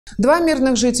Два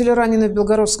мирных жителя ранены в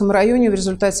Белгородском районе в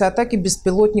результате атаки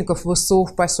беспилотников ВСУ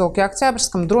в поселке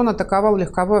Октябрьском. Дрон атаковал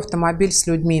легковой автомобиль с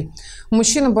людьми. У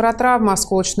мужчины баротравма,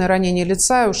 осколочное ранение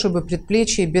лица и ушибы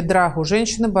предплечья и бедра. У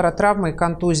женщины баротравма и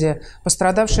контузия.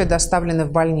 Пострадавшие доставлены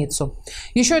в больницу.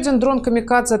 Еще один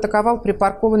дрон-камикадзе атаковал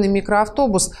припаркованный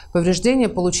микроавтобус. Повреждения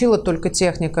получила только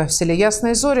техника. В селе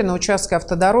Ясные Зори на участке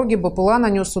автодороги БПЛА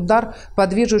нанес удар по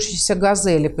движущейся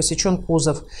газели, посечен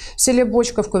кузов. В селе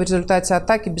Бочковка в результате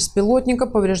атаки беспилотника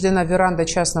повреждена веранда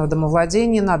частного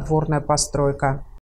домовладения и надворная постройка.